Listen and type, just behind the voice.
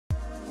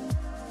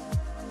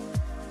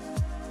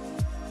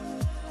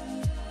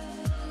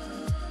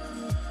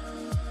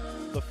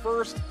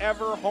first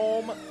ever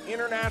home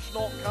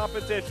international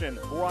competition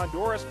for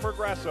Honduras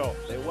Progresso.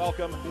 They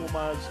welcome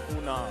Pumas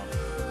UNAM.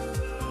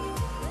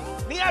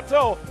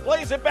 Nieto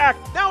plays it back.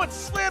 Now it's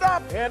slid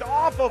up and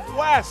off of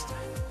West.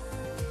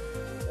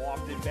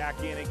 Wafted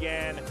back in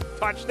again.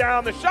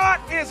 Touchdown. The shot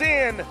is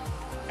in.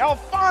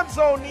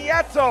 Alfonso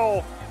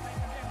Nieto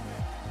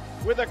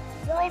with a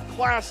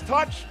world-class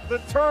touch, the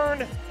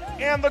turn,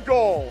 and the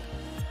goal.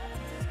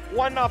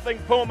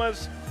 1-0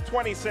 Pumas,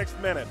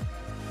 26th minute.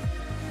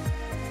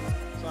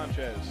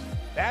 Sanchez.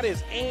 That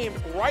is aimed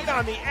right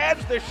on the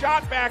edge. The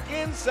shot back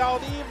in.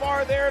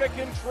 Saldivar there to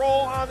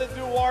control on the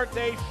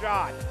Duarte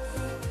shot.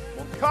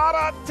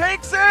 Moncada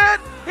takes it.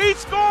 He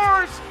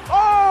scores.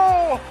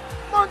 Oh,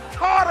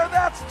 Moncada,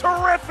 that's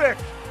terrific.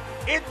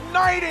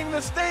 Igniting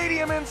the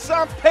stadium in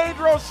San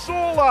Pedro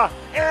Sula,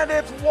 and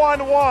it's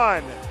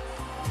 1-1.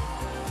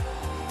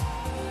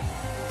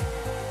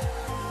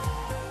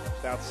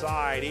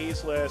 Outside,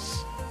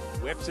 Easless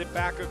whips it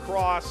back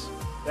across.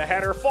 The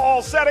header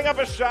falls, setting up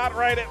a shot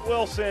right at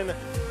Wilson.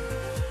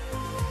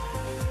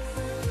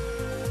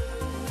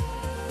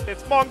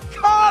 It's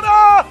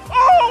Moncada!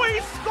 Oh, he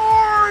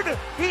scored!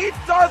 He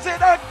does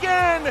it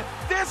again!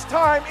 This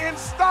time in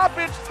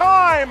stoppage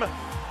time!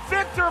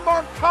 Victor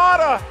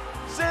Moncada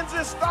sends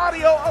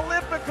Estadio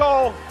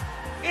Olimpico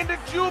into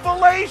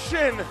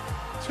jubilation.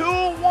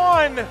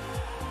 2-1,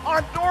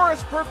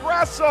 Honduras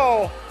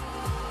Progresso.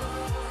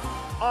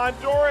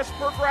 Honduras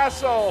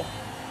Progresso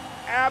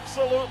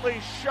absolutely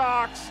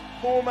shocks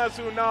Pumas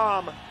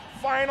UNAM.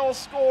 Final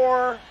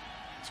score,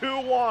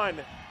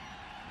 2-1.